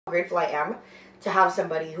grateful I am to have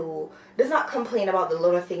somebody who does not complain about the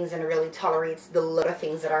little things and really tolerates the little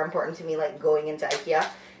things that are important to me, like going into IKEA,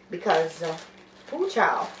 because ooh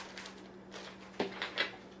child,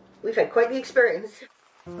 we've had quite the experience.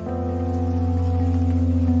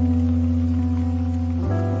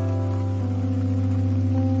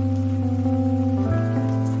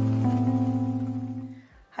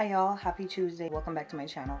 Hi y'all, happy Tuesday. Welcome back to my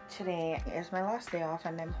channel. Today is my last day off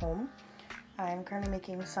and I'm home. I'm currently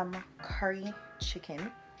making some curry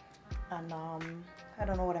chicken and I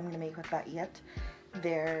don't know what I'm gonna make with that yet.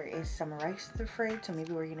 There is some rice to the fridge, so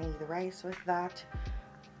maybe we're gonna eat the rice with that,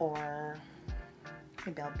 or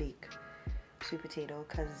maybe I'll bake sweet potato,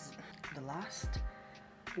 because the last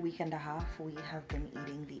week and a half we have been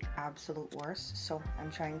eating the absolute worst, so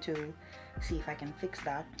I'm trying to see if I can fix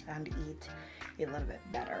that and eat a little bit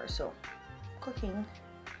better. So cooking,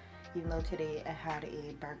 even though today I had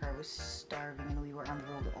a burger, I was starving and we were on the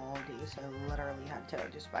road all day, so I literally had to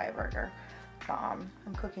just buy a burger. I'm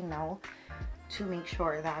cooking now to make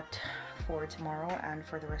sure that for tomorrow and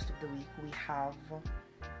for the rest of the week we have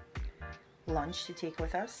lunch to take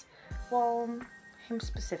with us. Well, him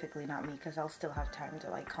specifically, not me, because I'll still have time to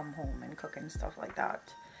like come home and cook and stuff like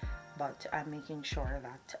that, but I'm making sure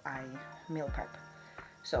that I meal prep.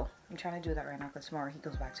 So I'm trying to do that right now because tomorrow he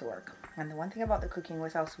goes back to work. And the one thing about the cooking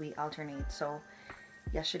with us, we alternate. So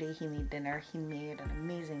yesterday he made dinner. He made an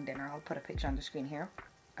amazing dinner. I'll put a picture on the screen here.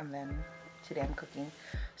 And then today I'm cooking.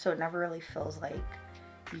 So it never really feels like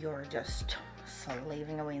you're just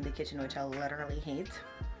slaving away in the kitchen, which I literally hate.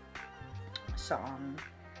 So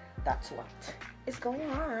that's what is going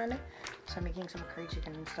on. So I'm making some curry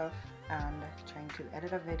chicken and stuff and trying to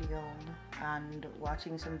edit a video and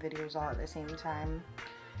watching some videos all at the same time.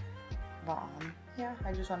 But yeah,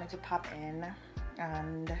 I just wanted to pop in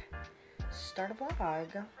and start a vlog.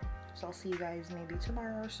 So I'll see you guys maybe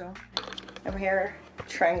tomorrow or so. I'm here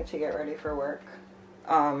trying to get ready for work.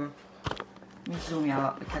 Let me zoom you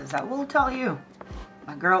out because I will tell you,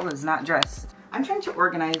 my girl is not dressed. I'm trying to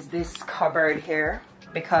organize this cupboard here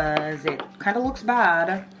because it kind of looks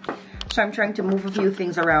bad. So I'm trying to move a few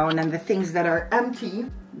things around, and the things that are empty,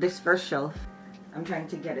 this first shelf, I'm trying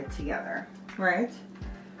to get it together, right?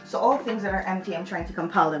 So all the things that are empty, I'm trying to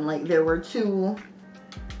compile them. Like there were 2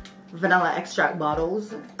 vanilla extract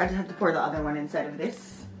bottles. I just have to pour the other one inside of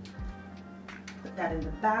this. Put that in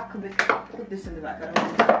the back. Put this in the back.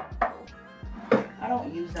 I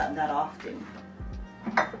don't use that often.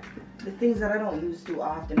 The things that I don't use too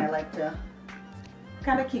often, I like to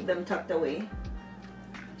kind of keep them tucked away.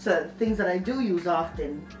 So the things that I do use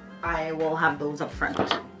often, I will have those up front.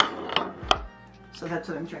 So that's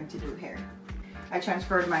what I'm trying to do here. I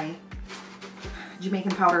transferred my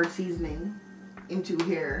Jamaican powdered seasoning into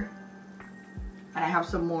here. And I have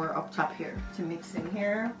some more up top here to mix in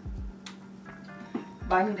here.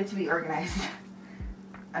 But I need it to be organized.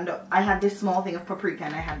 And I had this small thing of paprika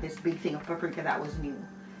and I had this big thing of paprika that was new.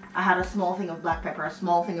 I had a small thing of black pepper, a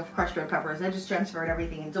small thing of crushed red peppers. I just transferred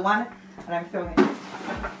everything into one and I'm throwing it.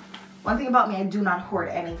 One thing about me, I do not hoard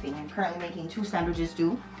anything. I'm currently making 2 sandwiches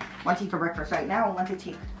too. One to eat for breakfast right now, one to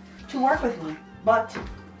take to work with me. But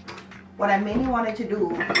what I mainly wanted to do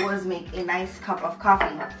was make a nice cup of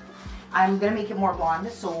coffee. I'm gonna make it more blonde,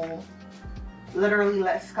 so literally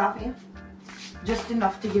less coffee. Just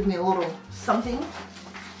enough to give me a little something.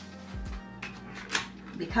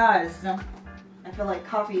 Because I feel like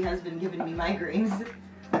coffee has been giving me migraines.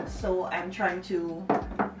 So I'm trying to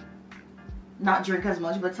not drink as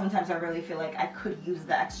much, but sometimes I really feel like I could use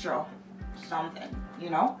the extra something,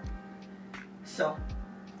 you know? So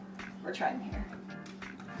we're trying here.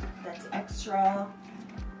 That's extra.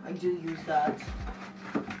 I do use that.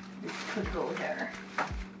 This could go there.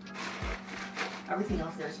 Everything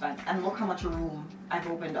else there is fine. And look how much room I've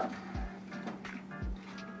opened up.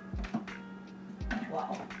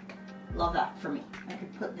 Wow. Love that for me. I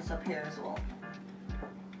could put this up here as well.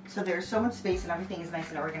 So there's so much space and everything is nice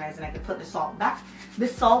and organized, and I could put the salt back.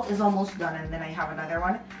 This salt is almost done and then I have another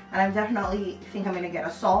one. And I definitely think I'm going to get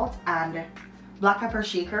a salt and black pepper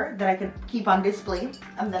shaker that I could keep on display.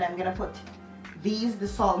 And then I'm going to put these, the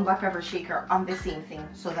salt and black pepper shaker, on the same thing.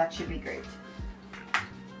 So that should be great.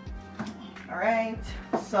 Alright,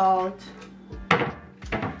 salt.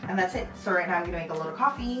 And that's it. So right now I'm going to make a little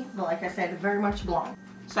coffee. But like I said, very much blonde.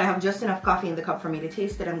 So I have just enough coffee in the cup for me to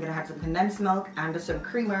taste it. I'm gonna have some condensed milk and some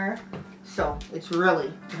creamer. So it's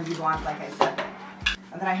really gonna be blonde, like I said.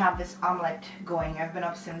 And then I have this omelet going. I've been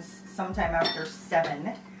up since sometime after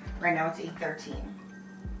 7. Right now it's 8:13.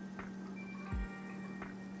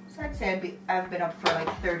 So I'd say I've been up for like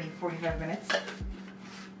 30-45 minutes.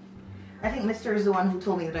 I think Mr. is the one who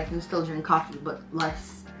told me that I can still drink coffee, but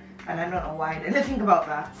less. and I don't know why I didn't think about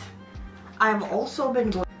that. I've also been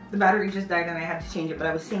going, the battery just died and I had to change it, but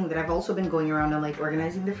I was saying that I've also been going around and like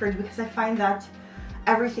organizing the fridge because I find that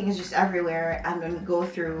everything is just everywhere, and when you go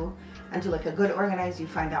through and do like a good organize, you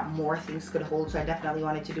find that more things could hold. So I definitely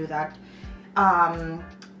wanted to do that. A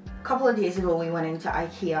couple of days ago we went into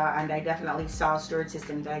IKEA and I definitely saw a storage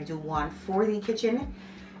system that I do want for the kitchen.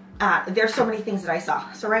 There's so many things that I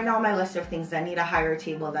saw. So right now on my list of things, I need a higher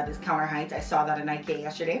table that is counter height. I saw that in IKEA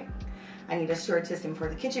yesterday. I need a storage system for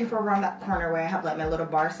the kitchen for around that corner where I have like my little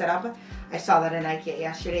bar set up. I saw that in IKEA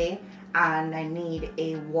yesterday. And I need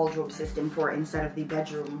a wardrobe system for inside of the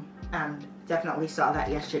bedroom, and definitely saw that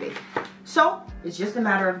yesterday. So it's just a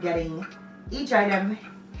matter of getting each item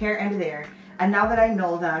here and there. And now that I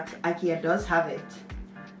know that IKEA does have it,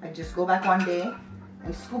 I just go back one day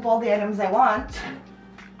and scoop all the items I want,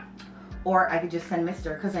 or I could just send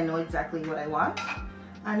Mr. because I know exactly what I want,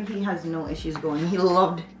 and he has no issues going. He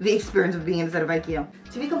loved the experience of being inside of IKEA.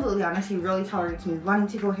 To be completely honest, he really tolerates me wanting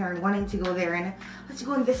to go here and wanting to go there and let's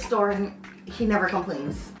go in this store, and he never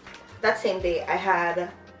complains. That same day I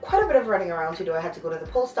had quite a bit of running around to do. I had to go to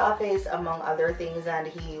the post office among other things, and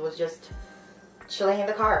he was just chilling in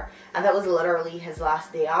the car, and that was literally his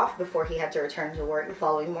last day off before he had to return to work the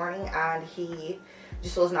following morning, and he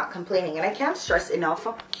just was not complaining. And I can't stress enough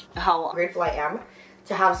how grateful I am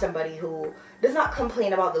to have somebody who does not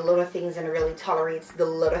complain about the little things and really tolerates the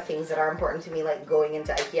little things that are important to me, like going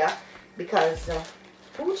into IKEA, because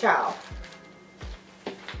ooh child,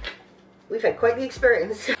 we've had quite the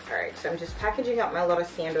experience. Alright, so I'm just packaging up my little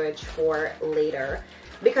sandwich for later,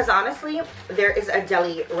 because honestly there is a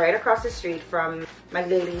deli right across the street from my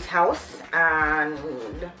lady's house, and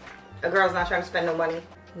a girl's not trying to spend no money,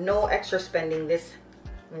 no extra spending this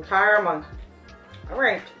entire month.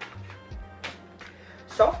 Alright,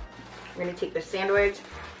 so I'm gonna take the sandwich,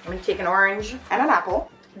 I'm gonna take an orange and an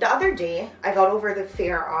apple. The other day I got over the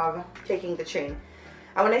fear of taking the train,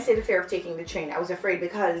 and when I say the fear of taking the train, I was afraid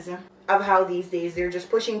because of how these days they're just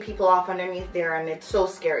pushing people off underneath there, and it's so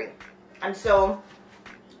scary. And so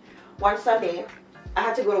one Sunday I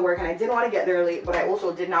had to go to work and I didn't want to get there late, but I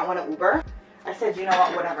also did not want to Uber. I said, you know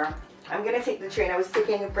what, whatever, I'm gonna take the train. I was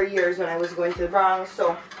taking it for years when I was going to the Bronx,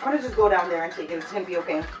 so I'm gonna just go down there and take it. It's gonna be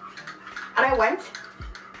okay. And I went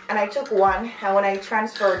and I took one, and when I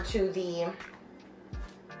transferred to the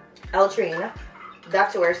L train,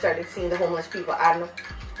 that's where I started seeing the homeless people. And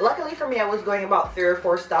luckily for me, I was going about 3 or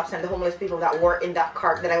 4 stops, and the homeless people that were in that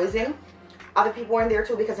cart that I was in, other people were in there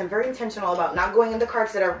too, because I'm very intentional about not going in the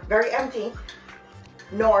carts that are very empty,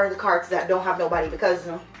 nor the carts that don't have nobody. Because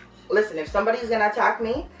listen, if somebody's gonna attack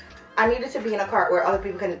me, I needed to be in a cart where other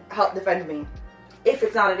people can help defend me, if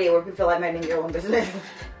it's not a day where people feel like minding your own business,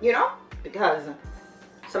 you know, because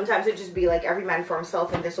sometimes it just be like every man for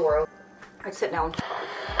himself in this world. I'd sit down.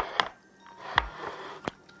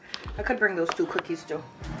 I could bring those 2 cookies too.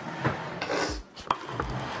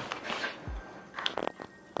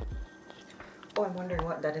 Oh, I'm wondering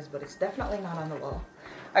what that is, but it's definitely not on the wall.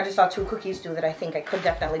 I just saw 2 cookies too that I think I could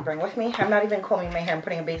definitely bring with me. I'm not even combing my hair and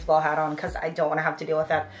putting a baseball hat on because I don't want to have to deal with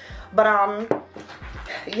that. But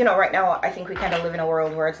you know, right now I think we kind of live in a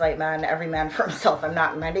world where it's like, man, every man for himself. I'm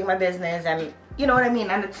not minding my business, and you know what I mean?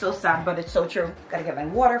 And it's so sad, but it's so true. Gotta get my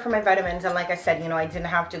water for my vitamins, and like I said, you know, I didn't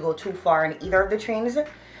have to go too far in either of the trains,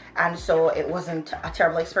 and so it wasn't a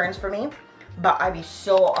terrible experience for me. But I'd be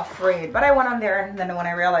so afraid. But I went on there, and then when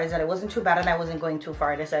I realized that it wasn't too bad and I wasn't going too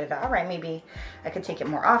far, I decided that, all right, maybe I could take it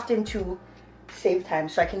more often to save time,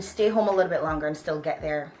 so I can stay home a little bit longer and still get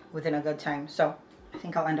there within a good time. So I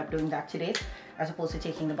think I'll end up doing that today as opposed to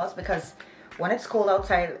taking the bus, because when it's cold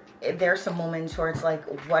outside, there's some moments where it's like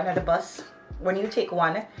one of the bus, when you take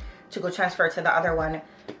one to go transfer to the other one,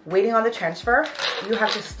 waiting on the transfer, you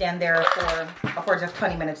have to stand there for upwards of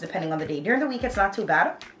 20 minutes depending on the day. During the week, it's not too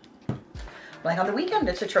bad. Like on the weekend,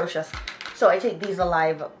 it's atrocious. So I take these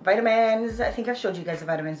Alive vitamins. I think I've showed you guys the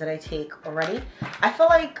vitamins that I take already. I feel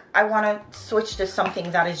like I want to switch to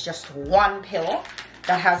something that is just one pill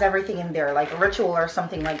that has everything in there, like Ritual or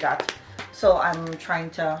something like that. So I'm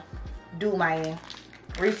trying to do my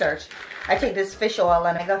research. I take this fish oil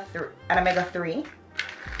and omega-3.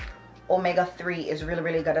 Omega-3 is really,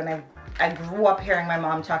 really good, and I grew up hearing my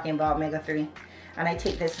mom talking about omega-3. And I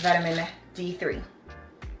take this vitamin D3.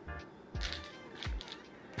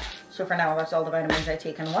 So for now, that's all the vitamins I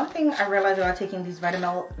take. And one thing I realized about taking these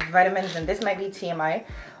vitamins, and this might be TMI,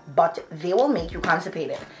 but they will make you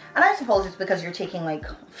constipated. And I suppose it's because you're taking like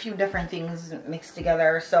a few different things mixed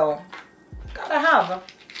together. So gotta have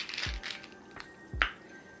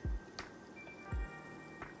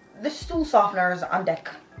the stool softeners on deck,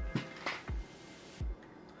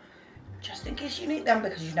 just in case case you need them,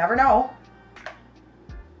 because you never know.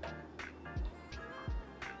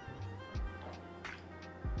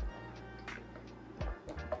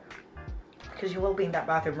 Because you will be in that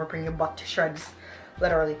bathroom ripping your butt to shreds,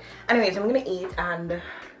 literally. Anyways, I'm gonna eat and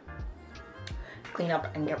clean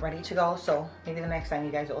up and get ready to go. So maybe the next time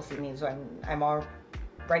you guys will see me is when I'm all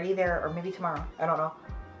ready there, or maybe tomorrow. I don't know.